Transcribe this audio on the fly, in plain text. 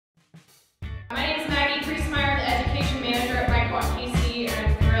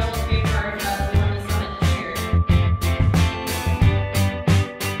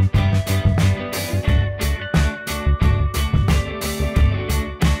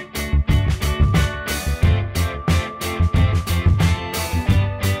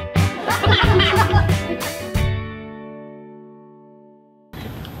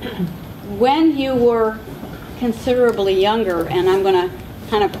when you were considerably younger, and I'm going to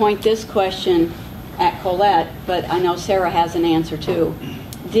kind of point this question at Colette, but I know Sara has an answer too.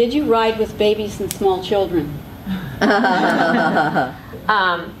 Did you ride with babies and small children?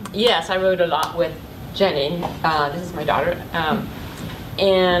 Yes, I rode a lot with Jenny. This is my daughter.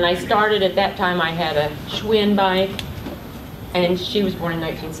 And I started at that time, I had a Schwinn bike, and she was born in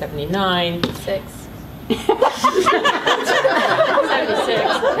 1979. 76. And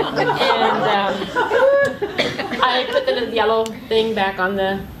I put the little yellow thing back on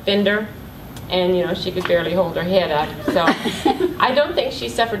the fender, and you know, she could barely hold her head up. So I don't think she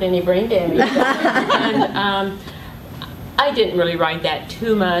suffered any brain damage. And I didn't really ride that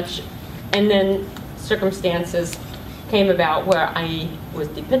too much. And then circumstances came about where I was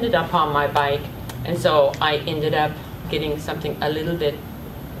dependent upon my bike, and so I ended up getting something a little bit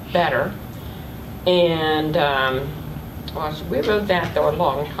better. And well, we rode that though a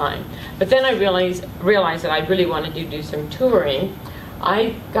long time. But then I realized that I really wanted to do some touring.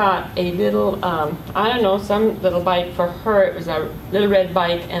 I got a little, I don't know, some little bike for her. It was a little red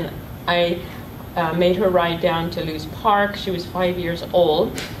bike, and I made her ride down to Lewis Park. She was 5 years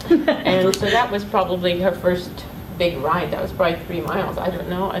old, and so that was probably her first big ride. That was probably 3 miles. I don't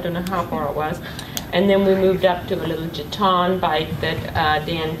know how far it was. And then we moved up to a little Jeton bike that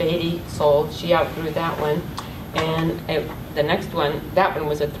Dan Beatty sold. She outgrew that one. And the next one, that one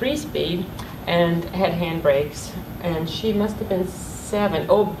was a 3-speed and had handbrakes. And she must have been 7.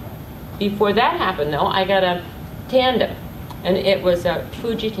 Oh, before that happened though, I got a tandem. And it was a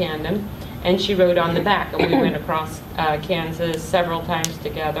Fuji tandem. And she rode on the back. And we went across Kansas several times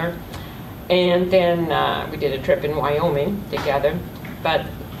together. And then we did a trip in Wyoming together. But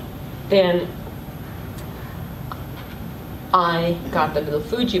then I got the little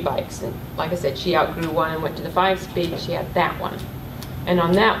Fuji bikes, and like I said, she outgrew one and went to the 5-speed. She had that one, and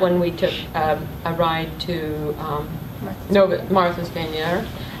on that one we took a ride to Martha's Vineyard,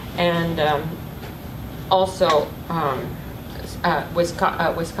 and also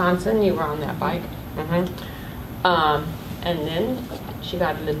Wisconsin. You were on that bike, and then she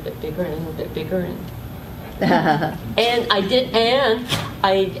got a little bit bigger and a little bit bigger, and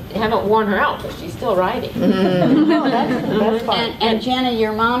I haven't worn her out, but she's still riding. Oh, that's fun. And Jenna,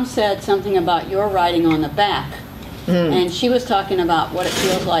 your mom said something about your riding on the back, and she was talking about what it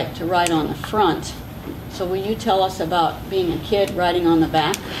feels like to ride on the front. So will you tell us about being a kid riding on the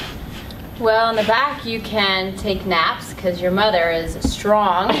back? Well, on the back you can take naps because your mother is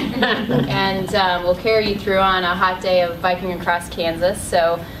strong and will carry you through on a hot day of biking across Kansas.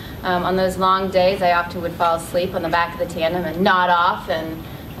 So on those long days, I often would fall asleep on the back of the tandem and nod off, and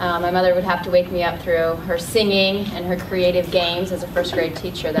my mother would have to wake me up through her singing and her creative games as a first grade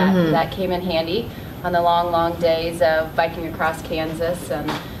teacher. That came in handy on the long, long days of biking across Kansas and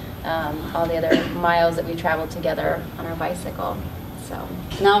all the other miles that we traveled together on our bicycle. So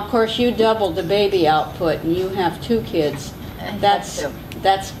now, of course, you doubled the baby output, and you have 2 kids. That's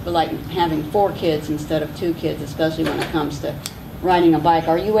like having 4 kids instead of 2 kids, especially when it comes to riding a bike.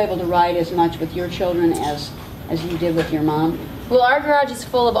 Are you able to ride as much with your children as you did with your mom? Well, our garage is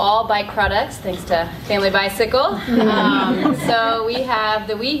full of all bike products, thanks to Family Bicycle. So we have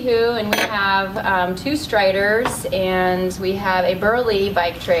the Weehoo, and we have 2 Striders, and we have a Burley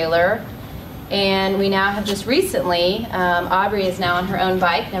bike trailer, and we now have just recently, Aubrey is now on her own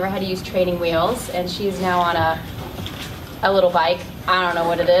bike, never had to use training wheels, and she's now on a little bike. I don't know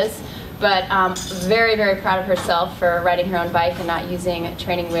what it is. But very, very proud of herself for riding her own bike and not using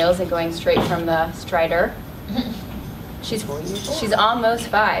training wheels and going straight from the Strider. She's almost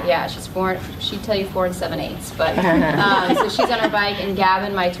 5. Yeah, she's 4. She'd tell you 4 7/8. But so she's on her bike, and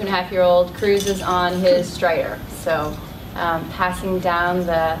Gavin, my 2.5-year-old, cruises on his Strider. So passing down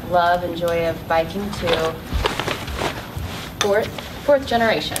the love and joy of biking to fourth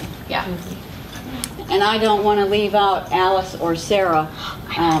generation. Yeah. And I don't want to leave out Alice or Sara.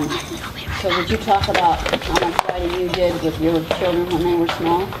 So would you talk about how much riding you did with your children when they were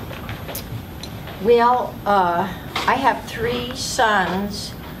small? Well, I have 3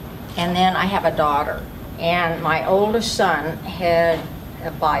 sons, and then I have a daughter. And my oldest son had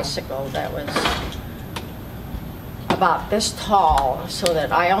a bicycle that was about this tall, so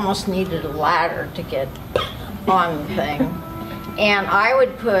that I almost needed a ladder to get on the thing. And I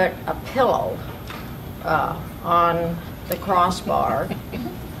would put a pillow on the crossbar,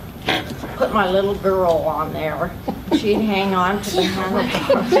 put my little girl on there. She'd hang on to the handlebars,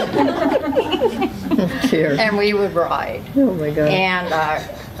 and we would ride. Oh my God. And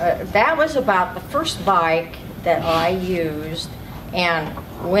that was about the first bike that I used. And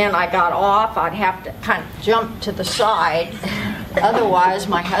when I got off, I'd have to kind of jump to the side Otherwise,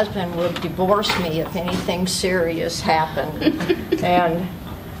 my husband would divorce me if anything serious happened. And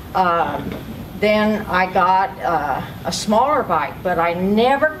then I got a smaller bike, but I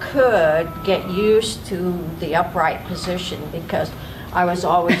never could get used to the upright position because I was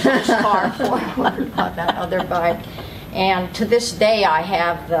always just far forward on that other bike. And to this day, I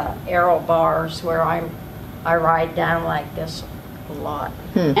have the aero bars where I ride down like this a lot.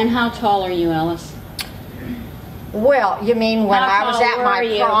 And how tall are you, Alice? Well, you mean when I was at my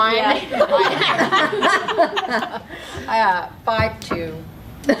prime? 5'2".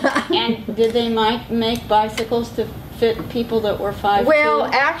 And did they make bicycles to fit people that were 5'2"? Well,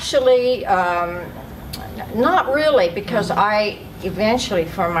 actually, not really, because I eventually,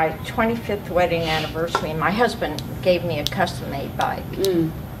 for my 25th wedding anniversary, my husband gave me a custom-made bike,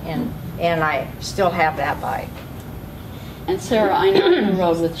 and I still have that bike. And Sarah, I know you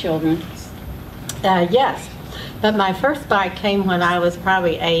rode with children. Yes, but my first bike came when I was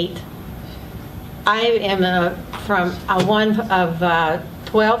probably 8. I am from one of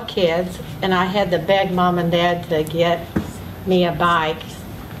 12 kids, and I had to beg Mom and Dad to get me a bike.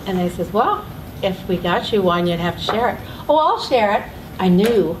 And they said, well, if we got you one, you'd have to share it. Oh, I'll share it. I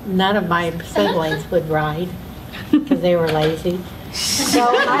knew none of my siblings would ride because they were lazy. So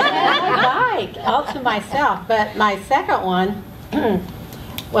I had a bike all to myself. But my second one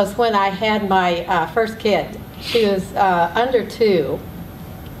was when I had my first kid. She was under 2.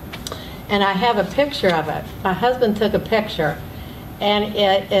 And I have a picture of it. My husband took a picture. And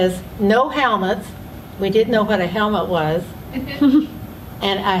it is no helmets. We didn't know what a helmet was. And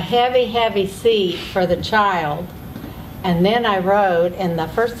a heavy, heavy seat for the child. And then I rode, and the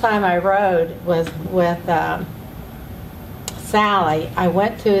first time I rode was with Sally. I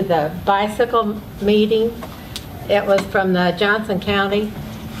went to the bicycle meeting. It was from the Johnson County,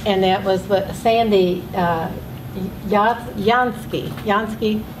 and it was with Sandy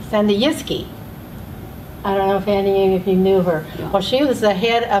Sandy Yiski. I don't know if any of you knew her. Yeah. Well, she was the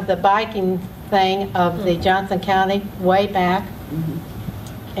head of the biking thing of the Johnson County way back.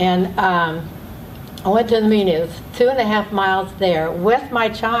 And I went to the meeting. It was 2.5 miles there with my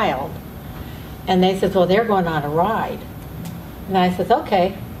child. And they said, well, they're going on a ride. And I said,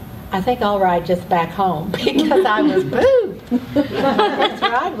 okay, I think I'll ride just back home because I was booed. Let's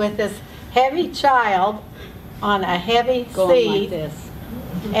ride with this heavy child on a heavy Going seat. like this.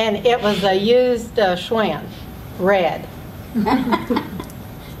 And it was a used Schwinn, red.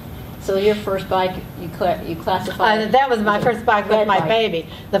 So your first bike, you classified? That was my first bike with Red my bike. baby.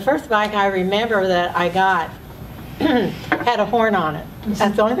 The first bike I remember that I got had a horn on it.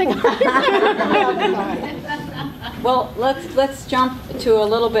 That's the only thing I remember. Well, let's jump to a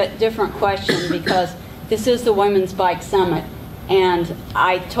little bit different question because this is the Women's Bike Summit, and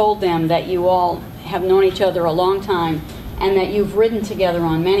I told them that you all have known each other a long time and that you've ridden together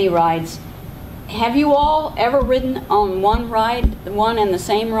on many rides. Have you all ever ridden on one and the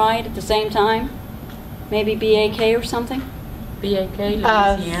same ride at the same time? Maybe BAK or something? BAK,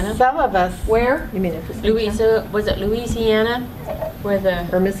 Louisiana. Some of us. Where? You mean at the same Louisa, was it Louisiana? Where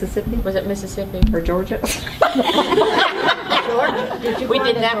time? Or Mississippi? was it Mississippi? Or Georgia? Georgia. Did you We go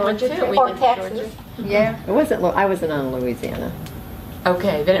did to that one Georgia too. We Or did Texas. Georgia. Yeah. It wasn't. I wasn't on Louisiana.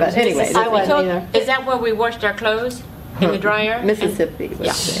 Okay, then it But was anyway, Mississippi. I wasn't either. Is that where we washed our clothes in the dryer? Mississippi.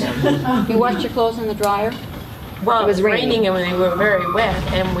 Was, yeah. You washed your clothes in the dryer? Well, It was raining. and they were very wet,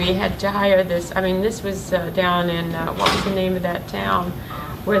 and we had to hire this. I mean, this was down in what was the name of that town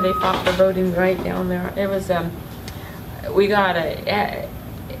where they fought for voting right down there. It was we got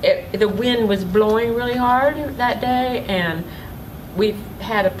the wind was blowing really hard that day, and we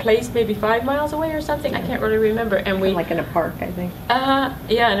had a place maybe 5 miles away or something. I can't really remember, and we Like in a park, I think.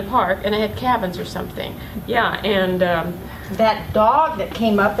 yeah, in a park, and it had cabins or something. Yeah, and. That dog that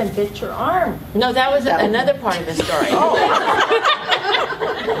came up and bit your arm. No, that was another part of the story.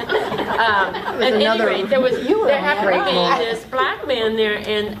 At any another- rate, there happened great to be moment. this black man there,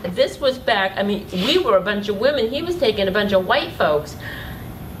 and this was back. I mean, we were a bunch of women. He was taking a bunch of white folks,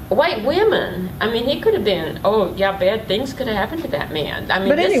 white women. I mean, he could have been. Oh, yeah, bad things could have happened to that man. I mean,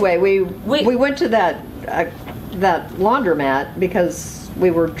 But anyway, we we- went to that laundromat because we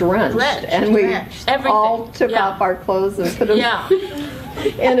were drenched, and we Everything. all took Yeah. off our clothes and put them Yeah.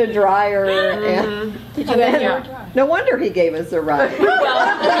 in a dryer. And Did you ever? no wonder he gave us a ride. Well,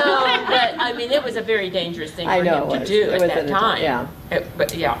 no, but I mean, it was a very dangerous thing I for know him it to was. do It at was that at a time. time, yeah.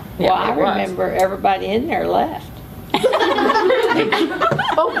 But yeah, Well, I it was. remember everybody in there left.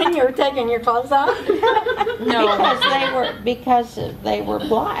 Oh, when you were taking your clothes off? No, because they were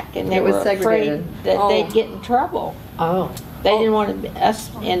black and they It was were afraid segregated. that Oh. they'd get in trouble. Oh. They didn't want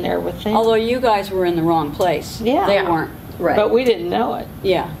us in there with them. Although you guys were in the wrong place. Yeah. They Yeah. weren't. Right. But we didn't know it.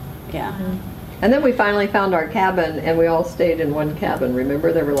 Yeah, yeah. And then we finally found our cabin, and we all stayed in one cabin.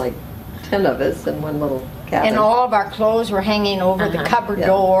 Remember, there were like 10 of us in one little cabin. And all of our clothes were hanging over the cupboard Yeah.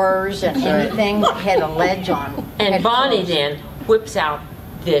 doors and anything that had a ledge on. And had Bonnie clothes. then whips out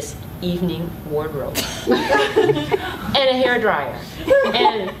this evening wardrobe and a hair dryer.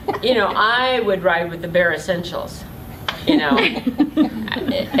 And, you know, I would ride with the bare essentials, you know.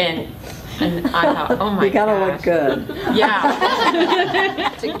 And I thought, oh my You gotta gosh. look good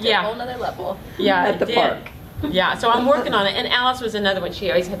Yeah. To Yeah. a whole nother level. Yeah, at it the did. park. Yeah, so I'm working on it. And Alice was another one. She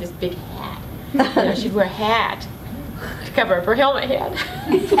always had this big hat. You know, she'd wear a hat to cover up her helmet head.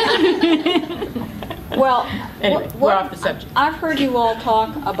 Well, Anyway, we're off the subject. I've heard you all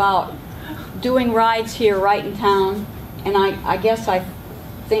talk about doing rides here right in town, and I guess I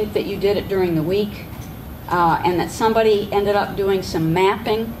think that you did it during the week, and that somebody ended up doing some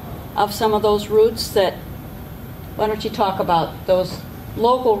mapping of some of those routes. That, why don't you talk about those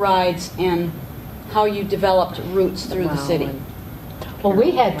local rides and how you developed routes through the city? Well,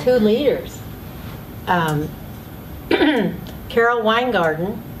 we had two leaders, Carol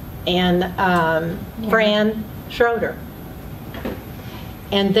Weingarten and Fran Schroeder.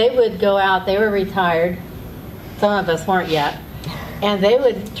 And they would go out, they were retired, some of us weren't yet, and they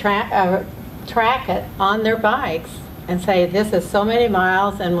would track it on their bikes and say, this is so many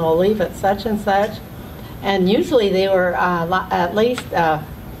miles and we'll leave at such and such. And usually they were at least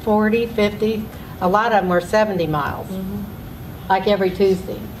 40, 50, a lot of them were 70 miles, like every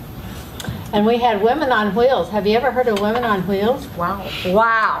Tuesday. And we had Women on Wheels. Have you ever heard of Women on Wheels? Wow.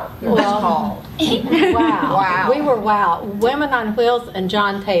 Wow, it was called. Wow. Wow. We were wow. Women on Wheels and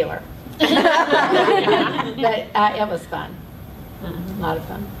John Taylor. But it was fun. A lot of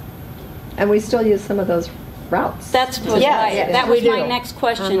fun. And we still use some of those routes. That was Yes, that we was my do. next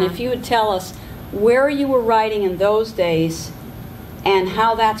question. If you would tell us where you were riding in those days and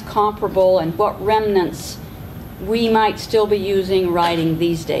how that's comparable and what remnants we might still be using riding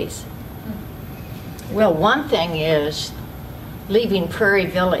these days. Well, one thing is leaving Prairie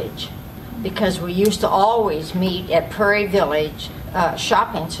Village, because we used to always meet at Prairie Village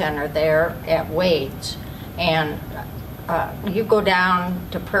shopping center there at Wade's, and you go down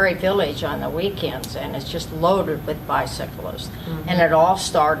to Prairie Village on the weekends and it's just loaded with bicyclists. And it all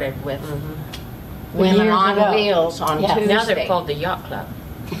started with Women Years on ago. Wheels on Yes. Tuesday. Now they're called the Yacht Club.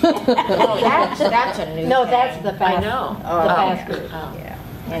 Oh, that's a new No, thing. that's the fast. I know. The Oh, fast yeah. group. Yeah.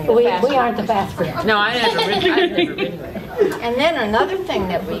 Anyway. We aren't the fast group. No, I've never ridden with it. And then another thing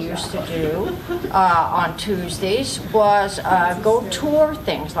that we used to do on Tuesdays was go tour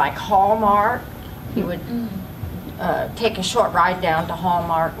things like Hallmark. You would take a short ride down to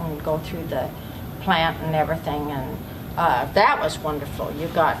Hallmark and go through the plant and everything, and that was wonderful. You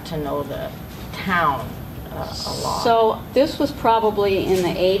got to know the town a lot. So this was probably in the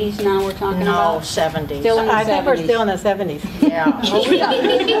 80s now we're talking No, about? 70s. Still in the I think we're 70s. still in the 70s. Yeah.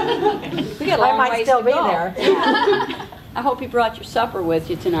 We got a I long might ways still to be go. there. I hope you brought your supper with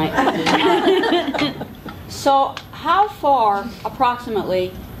you tonight. So how far,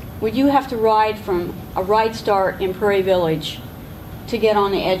 approximately, would you have to ride from a right start in Prairie Village to get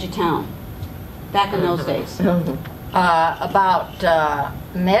on the edge of town, back in those days? About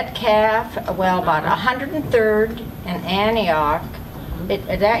Metcalf, well, about 103rd and Antioch.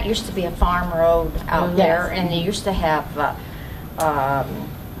 That used to be a farm road out there, and they used to have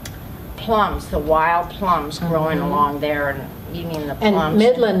plums, the wild plums growing along there, and eating the plums. And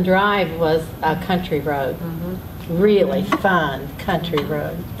Midland Drive was a country road. Really fun country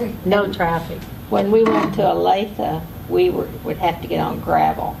road. No traffic. When we went to Olathe, we would have to get on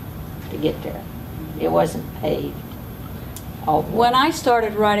gravel to get there. It wasn't paved. When I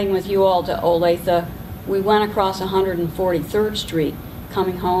started riding with you all to Olathe, we went across 143rd Street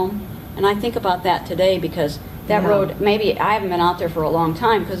coming home, and I think about that today because that road, maybe I haven't been out there for a long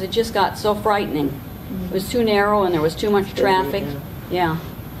time because it just got so frightening. It was too narrow and there was too much traffic. Yeah.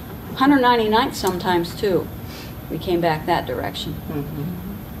 199th sometimes too. We came back that direction.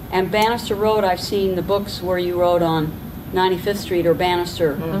 And Bannister Road, I've seen the books where you rode on 95th Street or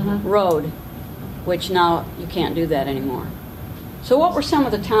Bannister Road, which now you can't do that anymore. So what were some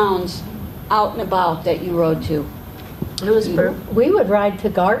of the towns out and about that you rode to? Lewisburg. We would ride to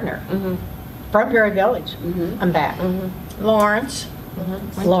Gardner from Prairie Village and back. Lawrence.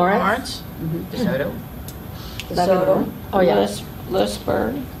 Lawrence. DeSoto. DeSoto. Oh, yeah.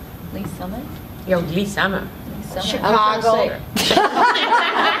 Lewisburg. Lee Summit. Yo, Lee Summer. Chicago.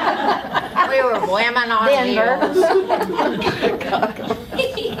 We were women on wheels.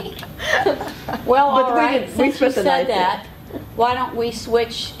 Well, all But we right, didn't- we since you spent the said night there. that, why don't we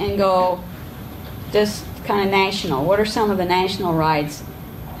switch and go, just kind of national. What are some of the national rides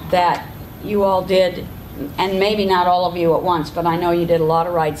that you all did, and maybe not all of you at once, but I know you did a lot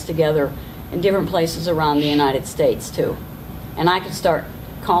of rides together in different places around the United States too. And I could start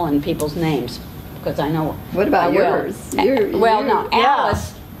calling people's names because I know. What about yours?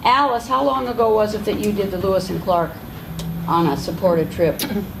 Alice, how long ago was it that you did the Lewis and Clark on a supported trip?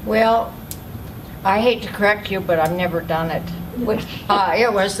 Well, I hate to correct you, but I've never done it.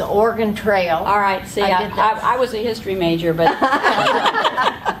 It was the Oregon Trail. All right, see, I was a history major, but...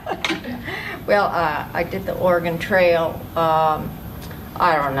 Well, I did the Oregon Trail, I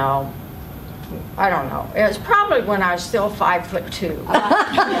don't know. It was probably when I was still 5'2".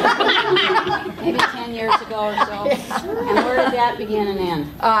 Maybe 10 years ago or so. Yeah. And where did that begin and end?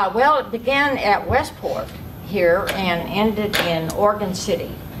 Well, it began at Westport here and ended in Oregon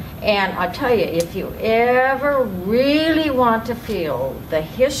City. And I tell you, if you ever really want to feel the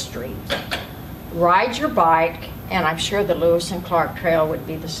history, ride your bike, and I'm sure the Lewis and Clark Trail would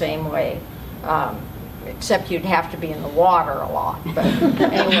be the same way. Except you'd have to be in the water a lot. But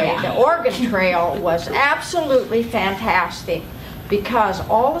anyway, the Oregon Trail was absolutely fantastic because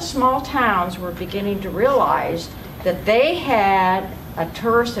all the small towns were beginning to realize that they had a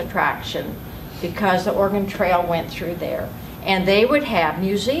tourist attraction because the Oregon Trail went through there. And they would have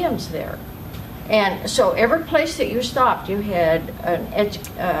museums there. And so every place that you stopped, you had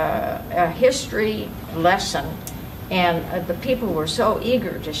a history lesson. And the people were so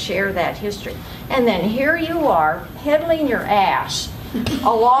eager to share that history. And then here you are, pedaling your ass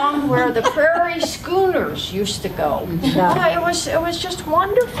along where the prairie schooners used to go. It was just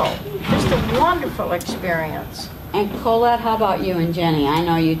wonderful. Just a wonderful experience. And Colette, how about you and Jenny? I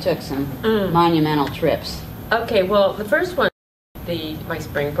know you took some monumental trips. Okay, well, the first one, my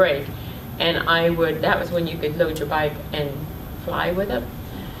spring break, and that was when you could load your bike and fly with it.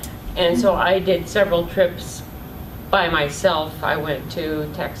 And so I did several trips by myself. I went to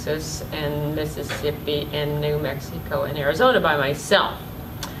Texas and Mississippi and New Mexico and Arizona by myself,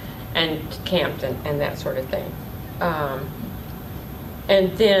 and camped and that sort of thing.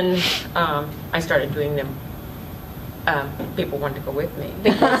 And then I started doing them. People wanted to go with me.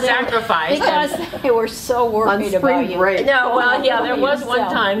 Because they were so worried about you. Break. No, well, yeah, there was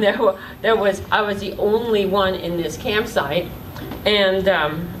one time I was the only one in this campsite, and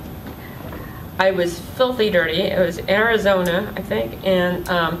I was filthy dirty. It was Arizona, I think, and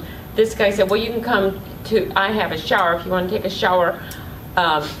this guy said, well, you can come to, I have a shower if you want to take a shower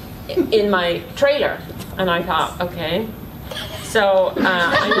in my trailer. And I thought, okay. So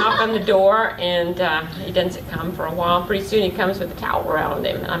I knock on the door, and he doesn't come for a while. Pretty soon he comes with a towel around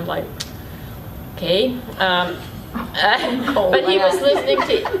him. And I'm like, okay. But he was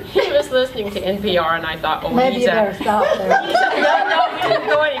listening to NPR, and I thought, oh, Maybe you better stop there. No, we didn't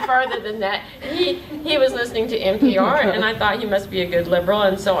go any further than that. He was listening to NPR, and I thought he must be a good liberal,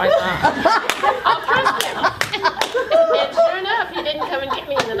 and so I thought, I'll trust him. And sure enough, he didn't come and get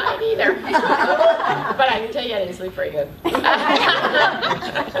me in the night either. But I can tell you I didn't sleep very good.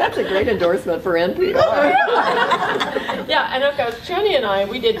 That's a great endorsement for NPR. Yeah, and of course, Jenny and I,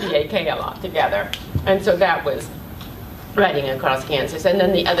 we did BAK a lot together. And so that was riding across Kansas. And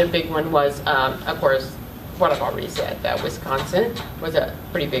then the other big one was, of course, what I've already said. Wisconsin was a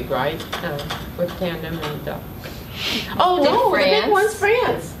pretty big ride with tandem. And the big one's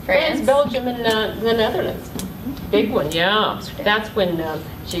France, Belgium, and the Netherlands. Big one, yeah. That's when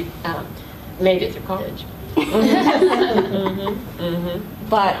she made it through college.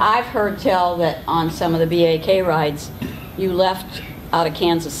 But I've heard tell that on some of the BAK rides, you left out of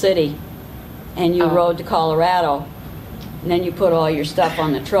Kansas City and you rode to Colorado, and then you put all your stuff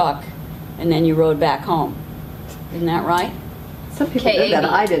on the truck, and then you rode back home. Isn't that right? Some people did that.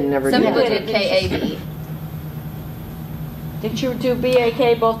 I didn't never do Some that. people did KAB. Did you do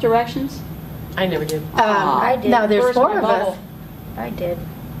BAK both directions? I never did. I did. No, there's Where's 4 my of bubble? us. I did.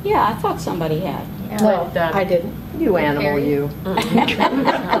 Yeah, I thought somebody had. No, I didn't. You animal, you.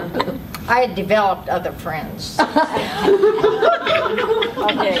 I had developed other friends.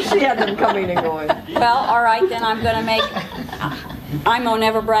 Okay. She had them coming and going. Well, all right, then I'm going to make... Imo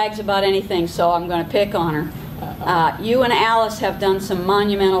never brags about anything, so I'm going to pick on her. You and Alice have done some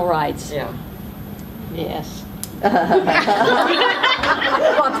monumental rides. Yeah. Yes. And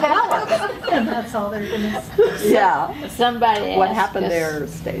that's all they're going to say. Yeah. Somebody What asked happened us, there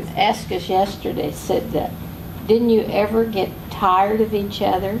stays. asked us yesterday, said that, didn't you ever get tired of each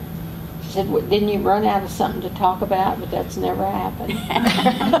other? She said, didn't you run out of something to talk about? But that's never happened.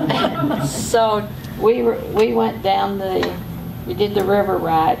 So we went down we did the river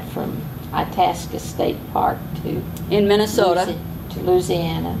ride from Itasca State Park to in Minnesota.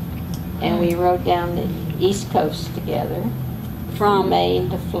 Louisiana, and we rode down the East Coast together, From Maine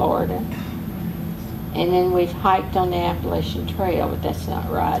to Florida. And then we've hiked on the Appalachian Trail, but that's not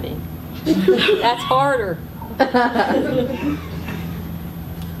riding. that's harder.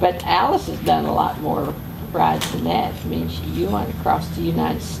 But Alice has done a lot more rides than that. I mean, you went across the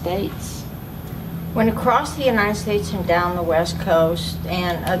United States. Went across the United States and down the West Coast,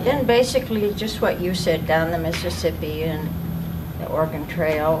 and then basically just what you said, down the Mississippi and the Oregon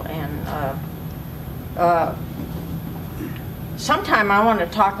Trail. And sometime I want to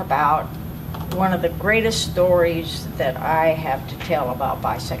talk about one of the greatest stories that I have to tell about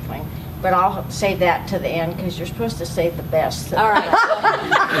bicycling. But I'll say that to the end because you're supposed to say the best. All right.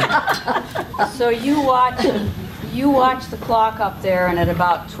 So you watch the clock up there, and at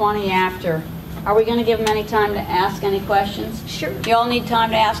about 20 after, are we going to give them any time to ask any questions? Sure. You all need time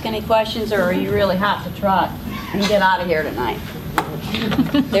to ask any questions, or are you really hot to trot and get out of here tonight?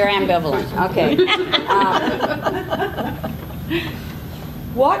 They're ambivalent. Okay.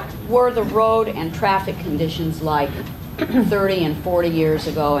 What were the road and traffic conditions like 30 and 40 years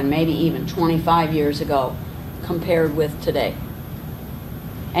ago, and maybe even 25 years ago, compared with today?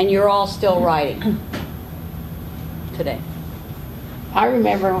 And you're all still riding today. I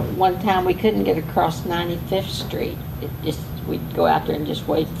remember one time we couldn't get across 95th Street. We'd go out there and just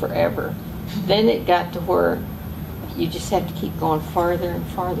wait forever. Then it got to where you just have to keep going farther and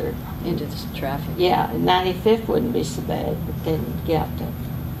farther Into the traffic. Yeah, and 95th wouldn't be so bad, but then you get up to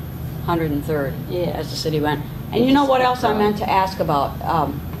 103rd, Yeah. as the city went. And you know what else I meant to ask about?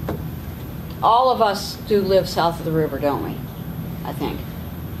 All of us do live south of the river, don't we? I think.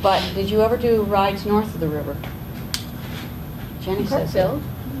 But did you ever do rides north of the river? Jenny says it.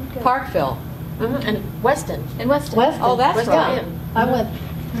 Parkville. And Weston. In Weston. Oh, that's Weston. right. I went.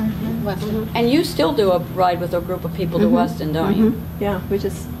 And you still do a ride with a group of people to Weston, don't you? Yeah, we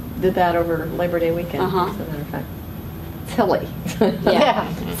just did that over Labor Day weekend, Uh-huh. as a matter of fact. Silly. Yeah.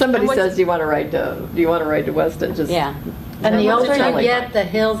 Somebody And what's- says, do you want to ride to Weston? Just Yeah. And the What's older it you like? get, the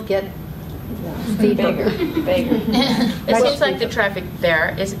hills get Bigger. It seems like the traffic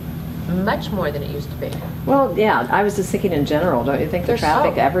there is much more than it used to be. Well, yeah, I was just thinking in general, don't you think the There's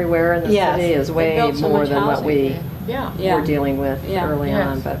traffic so- everywhere in the Yes. city is They way built so more much than what housing. we Yeah. Yeah. were dealing with Yeah. early Yes.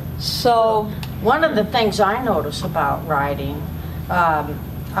 on, but So, One of the things I notice about riding,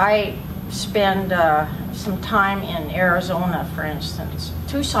 I spend some time in Arizona, for instance,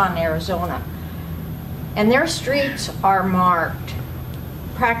 Tucson, Arizona, and their streets are marked.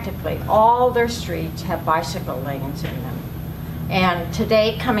 Practically all their streets have bicycle lanes in them. And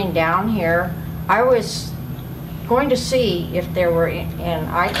today, coming down here, I was going to see if there were, and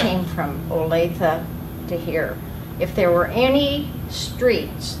I came from Olathe to here, if there were any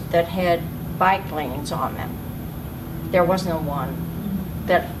streets that had bike lanes on them. There wasn't one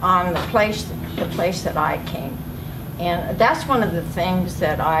that on the place that I came. And that's one of the things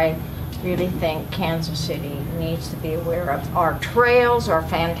that I really think Kansas City needs to be aware of. Our trails are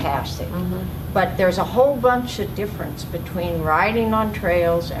fantastic, but there's a whole bunch of difference between riding on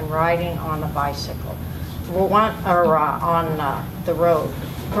trails and riding on a bicycle, on the road.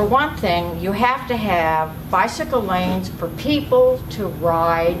 For one thing, you have to have bicycle lanes for people to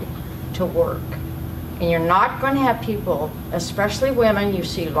ride to work. And you're not going to have people, especially women, you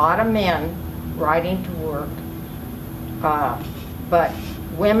see a lot of men riding to work, but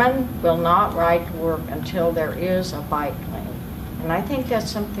women will not ride to work until there is a bike lane. And I think that's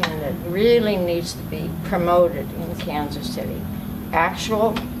something that really needs to be promoted in Kansas City.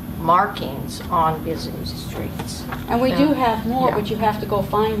 Actual markings on busy streets. and we do have more, Yeah. but you have to go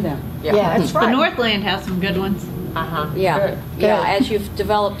find them. Yeah, that's The right. Northland has some good ones. Yeah, Good. yeah. As you've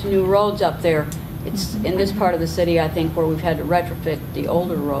developed new roads up there, it's in this part of the city, I think, where we've had to retrofit the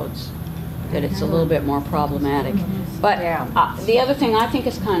older roads, that it's a little bit more problematic. But Yeah. the other thing I think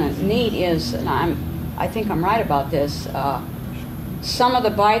is kind of neat is, and I think I'm right about this, some of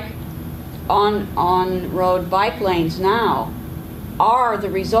the on-road bike lanes now are the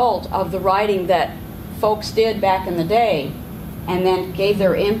result of the riding that folks did back in the day, and then gave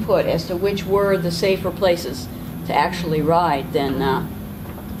their input as to which were the safer places to actually ride than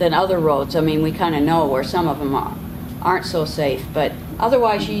other roads. I mean, we kind of know where some of them aren't so safe, but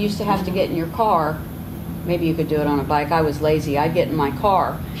otherwise you used to have to get in your car. Maybe you could do it on a bike. I was lazy. I'd get in my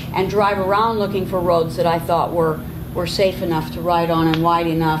car and drive around looking for roads that I thought were safe enough to ride on and wide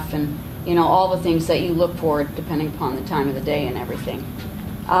enough, and you know, all the things that you look for depending upon the time of the day and everything.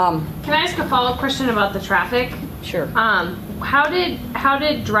 Can I ask a follow-up question about the traffic? Sure. How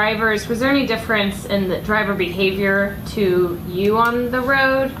did drivers, was there any difference in the driver behavior to you on the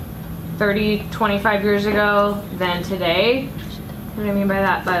road 30, 25 years ago than today? What I mean by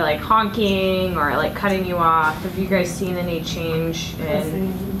that, by like honking or like cutting you off. Have you guys seen any change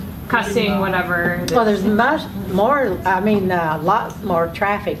in cussing, whatever? Well, there's much more, lots more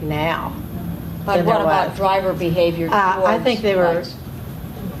traffic now. But than what there about was. driver behavior? I think towards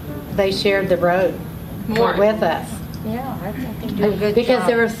they shared the road More. with us. Yeah, I think they do a good Because job.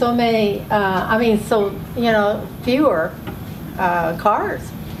 there were so many, fewer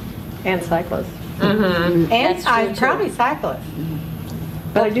cars. And cyclists. And That's true, too. probably cyclists.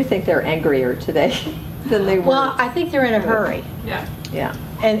 But I do think they're angrier today than they were. Well, I think they're in a hurry. Yeah. Yeah,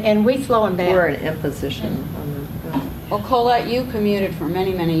 And we slow them down. we're an imposition on them. Well, Colette, you commuted for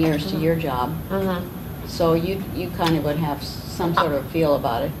many, many years to your job, Mhm. so you kind of would have some sort of feel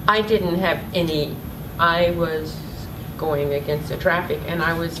about it. I didn't have any, I was going against the traffic, and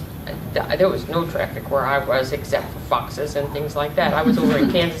there was no traffic where I was except for foxes and things like that. I was over in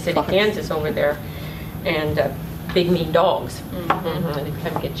Kansas City, Kansas over there, and big mean dogs. Mhm, and they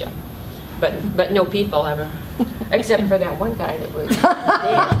come get you. But no people ever, except for that one guy that was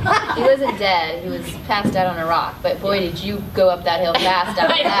dead. He wasn't dead. He was passed out on a rock. But boy, did you go up that hill fast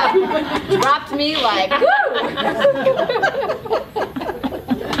after that. Dropped me like, woo!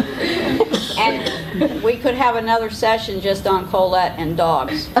 And we could have another session just on Colette and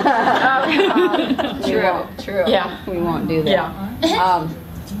dogs. True, true. Yeah. We won't do that. Yeah.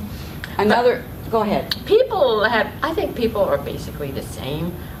 Go ahead. I think people are basically the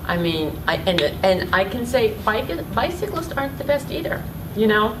same. I mean, and I can say bicyclists aren't the best either, you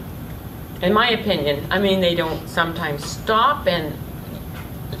know? In my opinion. I mean, they don't sometimes stop and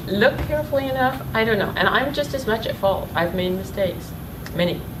look carefully enough. I don't know. And I'm just as much at fault. I've made mistakes.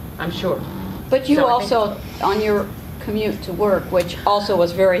 Many, I'm sure. But you So I also, on your commute to work, which also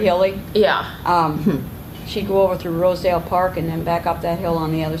was very hilly, Yeah. she'd go over through Rosedale Park and then back up that hill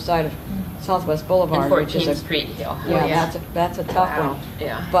on the other side of Southwest Boulevard, And which is 14th Street Hill. yeah, that's a tough one.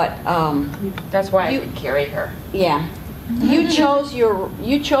 Yeah. But That's why I You- could carry her. yeah, you chose your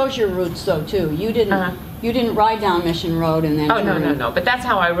routes though too. You didn't ride down Mission Road and then. Oh, no, turn no, in. no. But that's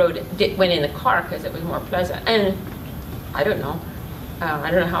how I rode it. Went in the car because it was more pleasant. And I don't know. I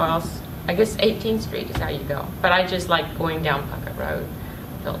don't know how else. I guess 18th Street is how you go. But I just like going down Puckett Road.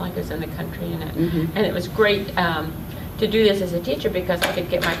 Felt like I was in the country in it. And it was great to do this as a teacher because I could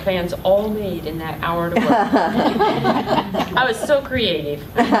get my plans all made in that hour to work. I was so creative.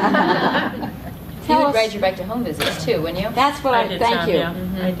 You Tell would us- ride your bike to home visits too, wouldn't you? That's what I did thank some, you. Yeah,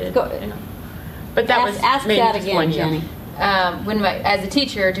 I did. Go- yeah. But that was Ask maybe that just again, one year. Jenny. As a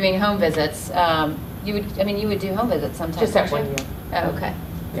teacher doing home visits, you would do home visits sometimes. Just that weren't one you? year. Oh, okay.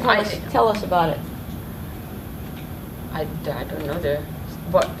 Yeah, Tell us about it. I don't know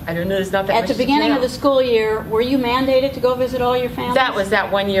I don't know. There's not that At much the to beginning tell. of the school year, were you mandated to go visit all your families? That was that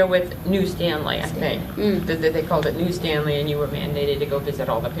one year with New Stanley, I think. They called it New Stanley, and you were mandated to go visit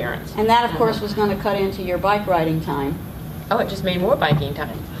all the parents. And that, of course, was going to cut into your bike riding time. Oh, it just made more biking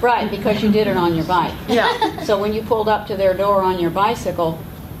time. Right, because you did it on your bike. Yeah. So when you pulled up to their door on your bicycle,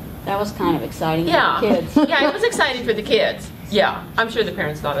 that was kind of exciting Yeah. for the kids. Yeah, it was exciting for the kids. Yeah. I'm sure the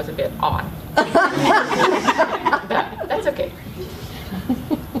parents thought it was a bit odd. But that's okay.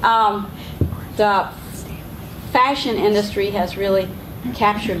 The fashion industry has really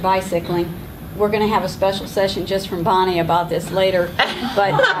captured bicycling. We're going to have a special session just from Bonnie about this later.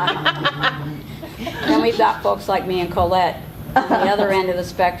 But then we've got folks like me and Colette on the other end of the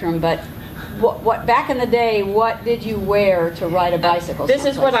spectrum. But what back in the day, what did you wear to ride a bicycle? This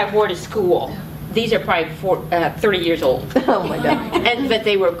is what I wore to school. These are probably 30 years old. Oh my God. But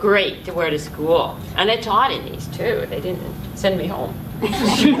they were great to wear to school. And I taught in these too. They didn't send me home. But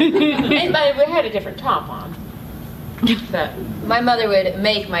we had a different top on. But My mother would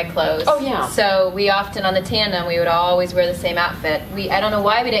make my clothes. Oh, yeah. So we often on the tandem we would always wear the same outfit. I don't know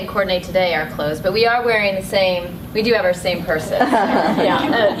why we didn't coordinate today our clothes, but we are wearing the same. We do have our same purses.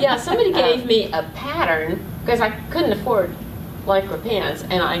 yeah, somebody gave me a pattern because I couldn't afford lycra pants,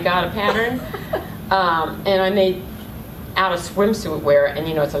 and I got a pattern, and I made out of swimsuit wear, and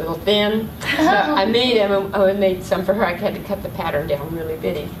it's a little thin. I made them. I made some for her. I had to cut the pattern down really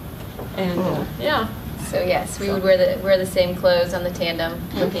bitty, and yeah. So yes, we would wear the same clothes on the tandem,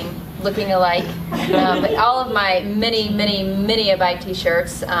 looking alike. But all of my many a bike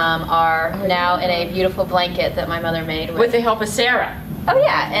T-shirts are now in a beautiful blanket that my mother made. With the help of Sarah. Oh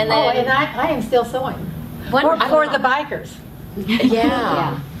yeah, and then and I am still sewing. For the bikers.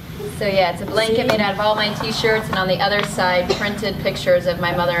 Yeah. So yeah, it's a blanket made out of all my T-shirts, and on the other side, printed pictures of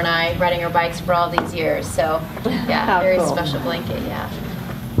my mother and I riding our bikes for all these years. So yeah, How very cool. special blanket. Yeah.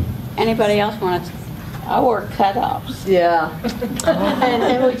 Anybody else want to I wore cutoffs. Yeah.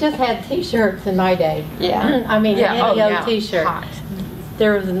 And we just had T-shirts in my day. Yeah. I mean, Yeah, any oh, old yeah. T-shirt. Hot.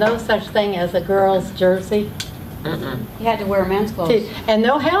 There was no such thing as a girl's jersey. You had to wear men's clothes. And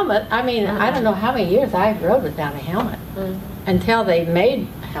no helmet. I mean, I don't know how many years I rode without a helmet until they made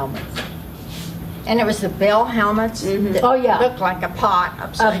helmets. And it was the bell helmets that Oh, yeah. looked like a pot A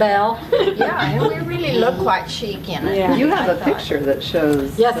upside bell. Yeah, and we really look quite chic in it. Yeah. You have I a thought. picture that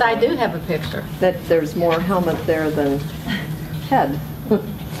shows Yes, I do have a picture. that there's more helmet there than head.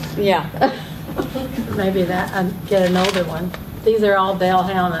 Yeah. Maybe that, I'll get an older one. These are all bell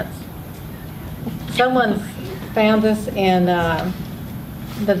helmets. Someone found this in,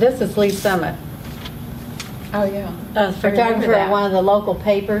 but this is Lee Summit. Oh, yeah. A photographer that. at one of the local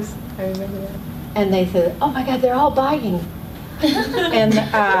papers. I remember that. And they said, "Oh my God, they're all biting." and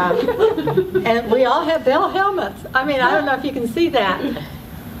we all have bell helmets. I mean, I don't know if you can see that.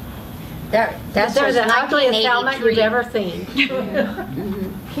 That's They're the ugliest helmet you've 1983. ever seen.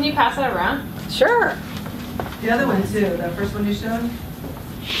 Can you pass that around? Sure, The other one too, the first one you showed?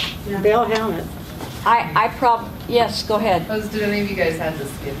 bell helmets. Yes, go ahead. Did any of you guys have the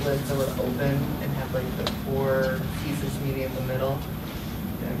skid lids that were open and have like the 4 pieces meeting in the middle?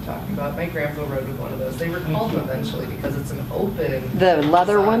 You know what I'm talking about? My grandpa rode with one of those. They were called them eventually because it's an open. The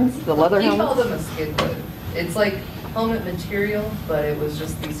leather side. ones? The leather He called helmets? them a skid lid. It's like helmet material, but it was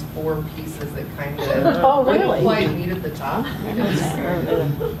just these 4 pieces that kind of Oh, really? wouldn't quite meet at the top. It was, I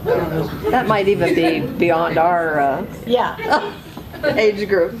don't know. That might even be beyond our Yeah. age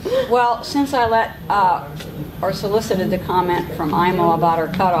group. Well, since I or solicited the comment from IMO about her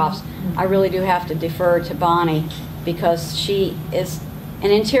cutoffs, I really do have to defer to Bonnie because she is an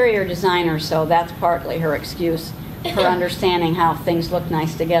interior designer, so that's partly her excuse for understanding how things look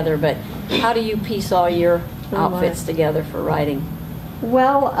nice together. But how do you piece all your outfits together for riding?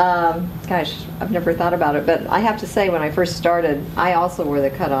 Well, gosh, I've never thought about it, but I have to say when I first started, I also wore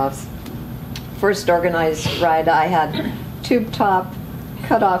the cutoffs. First organized ride, I had tube top,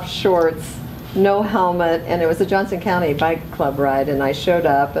 cutoff shorts, no helmet, and it was a Johnson County Bike Club ride, and I showed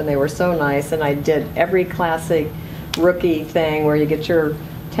up, and they were so nice, and I did every classic rookie thing where you get your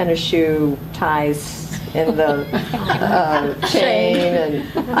tennis shoe ties in the chain,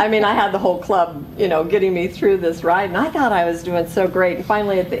 and I mean, I had the whole club, you know, getting me through this ride, and I thought I was doing so great, and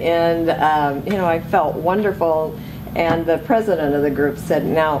finally at the end, you know, I felt wonderful, and the president of the group said,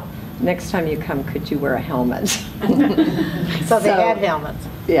 "Now, next time you come, could you wear a helmet?" So they had helmets.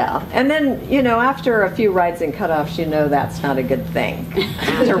 Yeah, and then, you know, after a few rides in cutoffs, you know that's not a good thing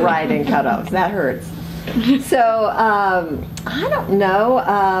to ride in cutoffs. That hurts. So, I don't know.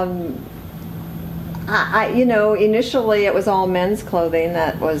 You know, initially it was all men's clothing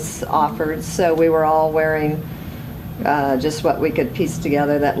that was offered, so we were all wearing just what we could piece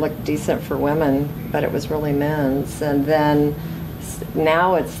together that looked decent for women, but it was really men's. And then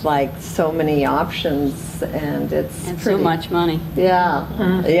now it's like so many options, and it's And pretty, so much money. Yeah,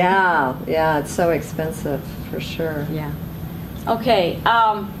 yeah, it's so expensive for sure. Yeah. Okay.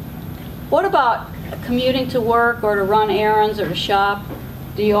 What about commuting to work or to run errands or to shop?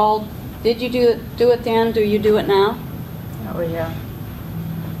 Did you do it then? Do you do it now? Oh, yeah.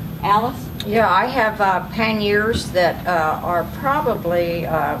 Alice? Yeah, I have panniers that are probably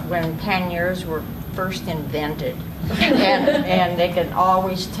when panniers were first invented. and they can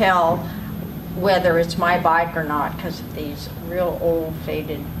always tell whether it's my bike or not because of these real old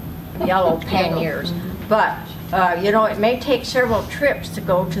faded yellow panniers. But, you know, it may take several trips to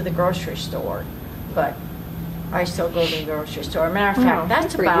go to the grocery store, but I still go to the grocery store. Matter of fact,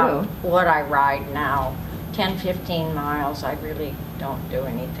 that's for about you. what I ride now. 10, 15 miles. I really don't do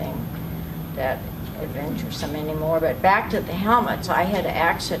anything that adventuresome anymore. But back to the helmets, I had an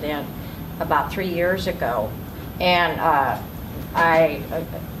accident about 3 years ago, and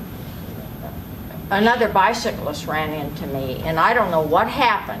another bicyclist ran into me, and I don't know what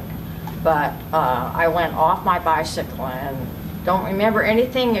happened, but I went off my bicycle and don't remember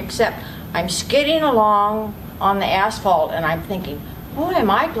anything except I'm skidding along on the asphalt, and I'm thinking, boy,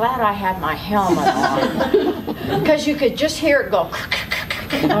 am I glad I had my helmet on, because you could just hear it go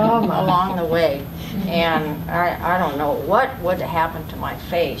along the way, and I don't know what would have happened to my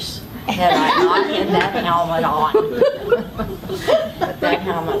face had I not had that helmet on. But that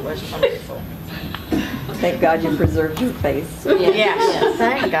helmet was wonderful. Thank God you preserved your face. Yes,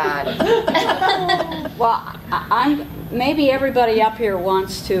 thank God. Well, maybe everybody up here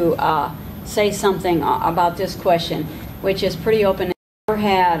wants to say something about this question, which is pretty open. Ever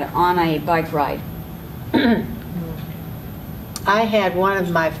had on a bike ride? I had one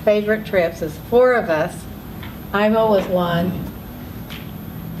of my favorite trips. There's 4 of us. Imo was one.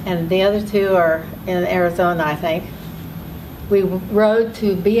 and the other two are in Arizona, I think. We rode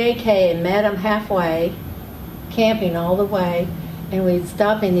to BAK and met them halfway, camping all the way, and we'd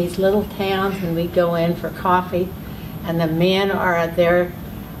stop in these little towns and we'd go in for coffee, and the men are there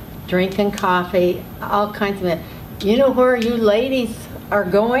drinking coffee, all kinds of men. You know where you ladies are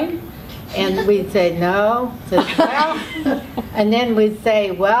going? And we'd say, no. Said, well, and then we'd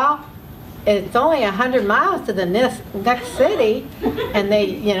say, well, it's only 100 miles to the next city. And they,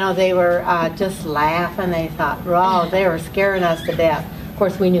 you know, they were just laughing. They thought, wow, they were scaring us to death. Of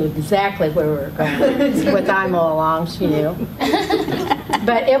course, we knew exactly where we were going. With Imo along, she knew.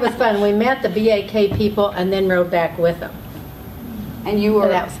 But it was fun. We met the BAK people and then rode back with them. And you were,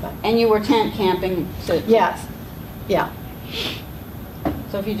 that was fun. And you were tent camping? So Yes. Yeah.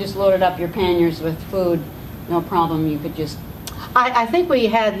 So if you just loaded up your panniers with food, no problem, you could just... I think we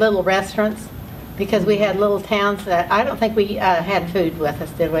had little restaurants because we had little towns that, I don't think we had food with us,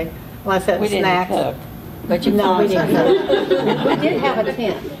 did we? Unless it was We didn't snacks. cook. But you No, we found didn't something. cook. We did have a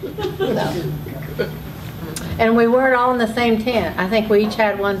tent. So. And we weren't all in the same tent. I think we each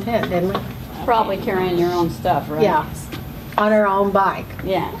had one tent, didn't we? Probably carrying your own stuff, right? Yeah. On our own bike.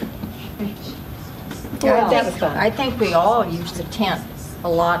 Yeah. Yeah, That was fun. I think we all used the tent a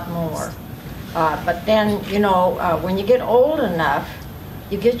lot more. But then, you know, when you get old enough,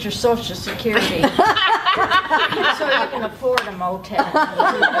 you get your Social Security, so you can afford a motel.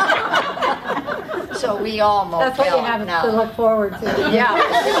 So we all motel That's what you have now. to look forward to. Yeah.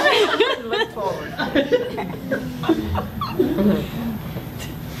 Look forward.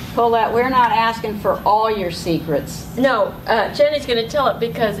 Colette, we're not asking for all your secrets. No, Jenny's going to tell it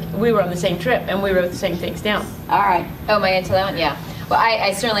because we were on the same trip and we wrote the same things down. All right. Oh, am I into that one? Yeah. Well,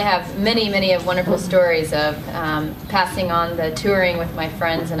 I certainly have many of wonderful stories of passing on the touring with my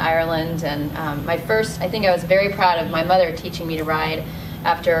friends in Ireland. And my first, I think I was very proud of my mother teaching me to ride.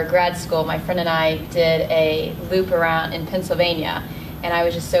 After grad school, my friend and I did a loop around in Pennsylvania. And I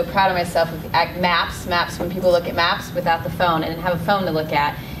was just so proud of myself with maps when people look at maps without the phone and have a phone to look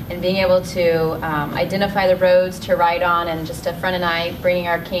at. And being able to identify the roads to ride on, and just a friend and I bringing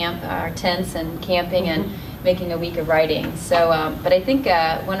our tents and camping and making a week of riding. So, but I think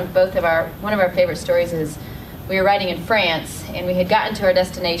one of our favorite stories is we were riding in France, and we had gotten to our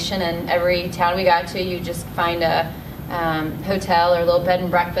destination, and every town we got to, you just find a hotel or a little bed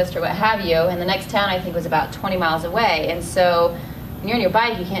and breakfast or what have you. And the next town I think was about 20 miles away, and so when you're on your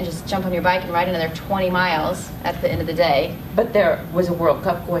bike, you can't just jump on your bike and ride another 20 miles at the end of the day. But there was a World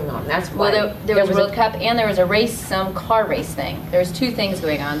Cup going on. That's why. Well, there was a World Cup, and there was a race, some car race thing. There was two things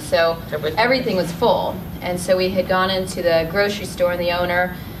going on, so everything was full. And so we had gone into the grocery store, and the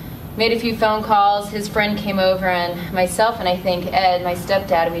owner made a few phone calls. His friend came over, and myself and I think Ed, my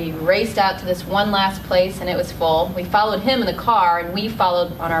stepdad, we raced out to this one last place, and it was full. We followed him in the car, and we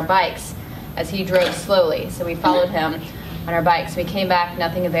followed on our bikes as he drove slowly. So we followed him on our bikes. We came back,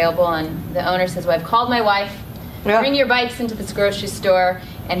 nothing available, and the owner says, well, I've called my wife, bring your bikes into this grocery store,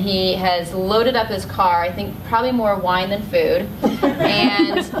 and he has loaded up his car, I think probably more wine than food.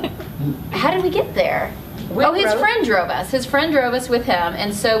 And how did we get there? His friend drove us. His friend drove us with him,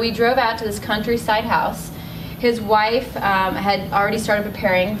 and so we drove out to this countryside house. His wife had already started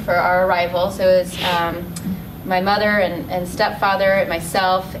preparing for our arrival, so it was my mother and stepfather and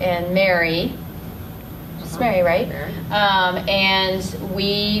myself and Mary. It's Mary, right? And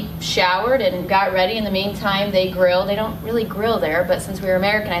we showered and got ready. In the meantime, they grilled. They don't really grill there, but since we were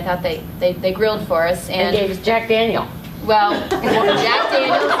American, I thought they grilled for us. And gave us Jack Daniel. Well, Jack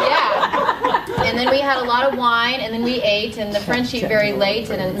Daniels, yeah. And then we had a lot of wine, and then we ate, and the French eat very late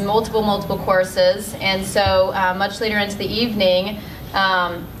and in multiple courses. And so much later into the evening,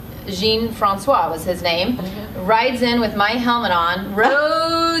 Jean-Francois was his name, rides in with my helmet on,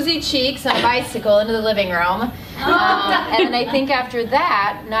 rosy cheeks on a bicycle into the living room. And I think after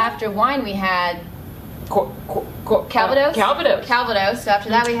that, after wine, we had Calvados? Calvados. So after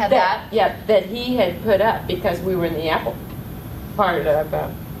that, we had that. Yeah, that he had put up because we were in the apple part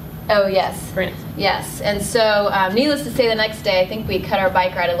of Oh, yes. France. Yes. And so, needless to say, the next day, I think we cut our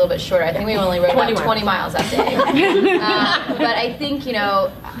bike ride a little bit shorter. I think we only rode about 20 miles that day. But I think,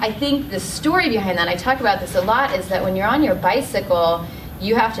 I think the story behind that, I talk about this a lot, is that when you're on your bicycle,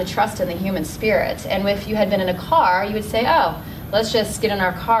 you have to trust in the human spirit. And if you had been in a car, you would say, oh, let's just get in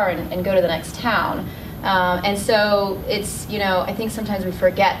our car and go to the next town. And so it's, I think sometimes we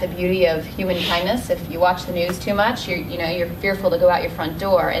forget the beauty of human kindness. If you watch the news too much, you're fearful to go out your front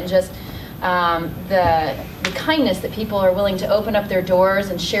door. And just the kindness that people are willing to open up their doors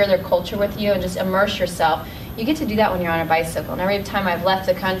and share their culture with you and just immerse yourself. You get to do that when you're on a bicycle. And every time I've left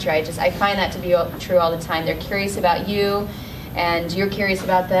the country, I find that to be true all the time. They're curious about you, and you're curious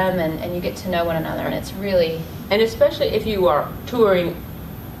about them, and you get to know one another, and it's really... And especially if you are touring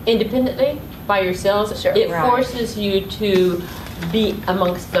independently by yourselves, Sure. it Right. forces you to be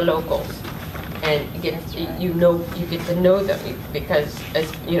amongst the locals, and you get you get to know them, because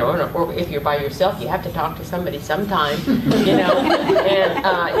as you know, or if you're by yourself, you have to talk to somebody sometime, you know.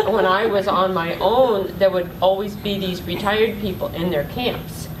 And when I was on my own, there would always be these retired people in their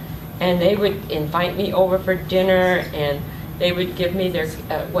camps, and they would invite me over for dinner, and they would give me their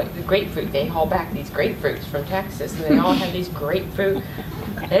the grapefruit. They haul back these grapefruits from Texas, and they all have these grapefruit.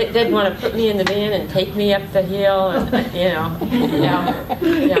 They'd want to put me in the van and take me up the hill, and you know,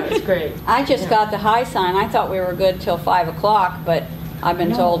 yeah, it's great. I just got the high sign. I thought we were good till 5 o'clock, but I've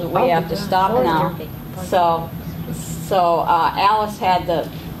been told that we have to stop now. So Alice had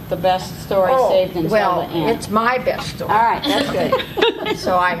the best story saved until well, the end. it's my best story. All right, that's good.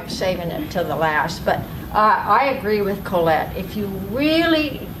 So I'm saving it till the last. But I agree with Colette. If you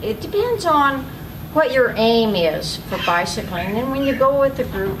really, it depends on what your aim is for bicycling. And when you go with a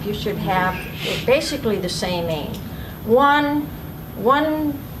group, you should have basically the same aim. One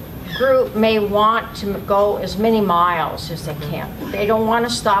group may want to go as many miles as they can. They don't want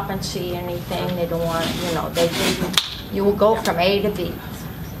to stop and see anything. They don't want, you know, you will go from A to B.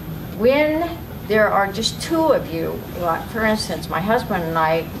 When there are just two of you, like for instance, my husband and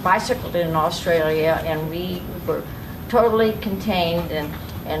I bicycled in Australia, and we were totally contained and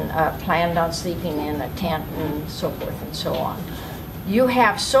planned on sleeping in a tent and so forth and so on. You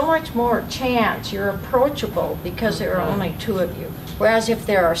have so much more chance. You're approachable because there are only two of you. Whereas if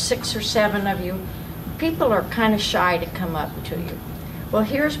there are 6 or 7 of you, people are kind of shy to come up to you. Well,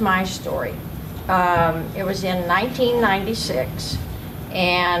 here's my story. It was in 1996,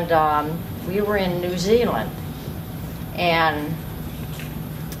 and we were in New Zealand, and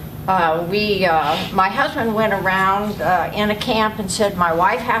my husband went around in a camp and said, my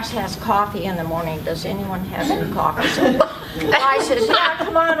wife has coffee in the morning. Does anyone have any coffee? So I said, yeah,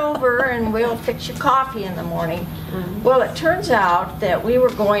 come on over and we'll fix you coffee in the morning. Well, it turns out that we were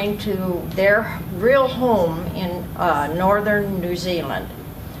going to their real home in northern New Zealand.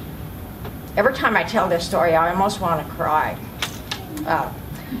 Every time I tell this story, I almost want to cry.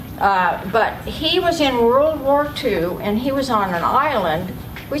 But he was in World War II, and he was on an island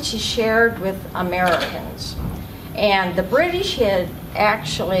which he shared with Americans. And the British had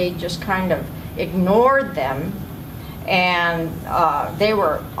actually just kind of ignored them, and they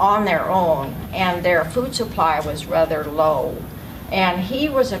were on their own, and their food supply was rather low. And he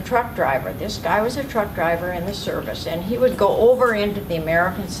was a truck driver. This guy was a truck driver in the service, and he would go over into the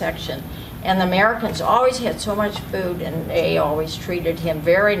American section, and the Americans always had so much food, and they always treated him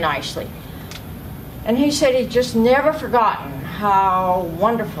very nicely. And he said he'd just never forgotten how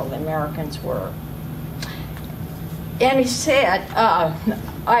wonderful the Americans were. And he said,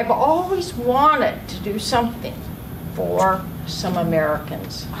 I've always wanted to do something for some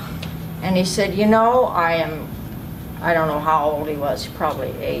Americans. And he said, you know, I don't know how old he was,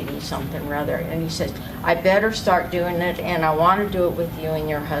 probably 80 something rather. And he said, I better start doing it, and I want to do it with you and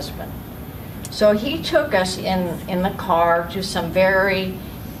your husband. So he took us in the car to some very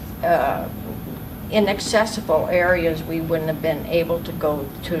inaccessible areas we wouldn't have been able to go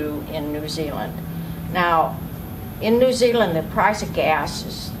to in New Zealand. Now, in New Zealand, the price of gas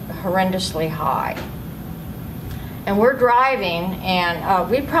is horrendously high. And we're driving, and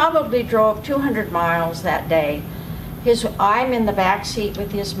we probably drove 200 miles that day. I'm in the back seat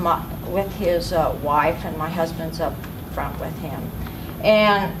with his wife, and my husband's up front with him.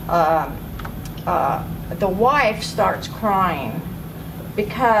 And the wife starts crying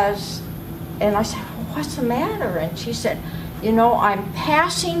because, and I said, what's the matter? And she said, you know, I'm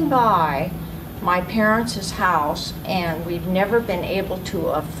passing by my parents' house, and we've never been able to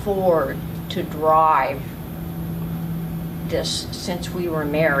afford to drive this since we were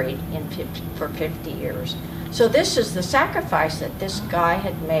married for 50 years. So this is the sacrifice that this guy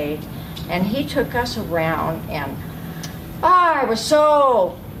had made, and he took us around, and I was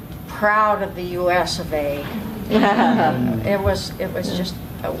so proud of the US of A. It was just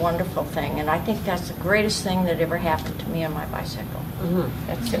a wonderful thing, and I think that's the greatest thing that ever happened to me on my bicycle.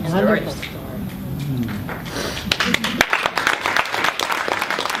 That's a wonderful story.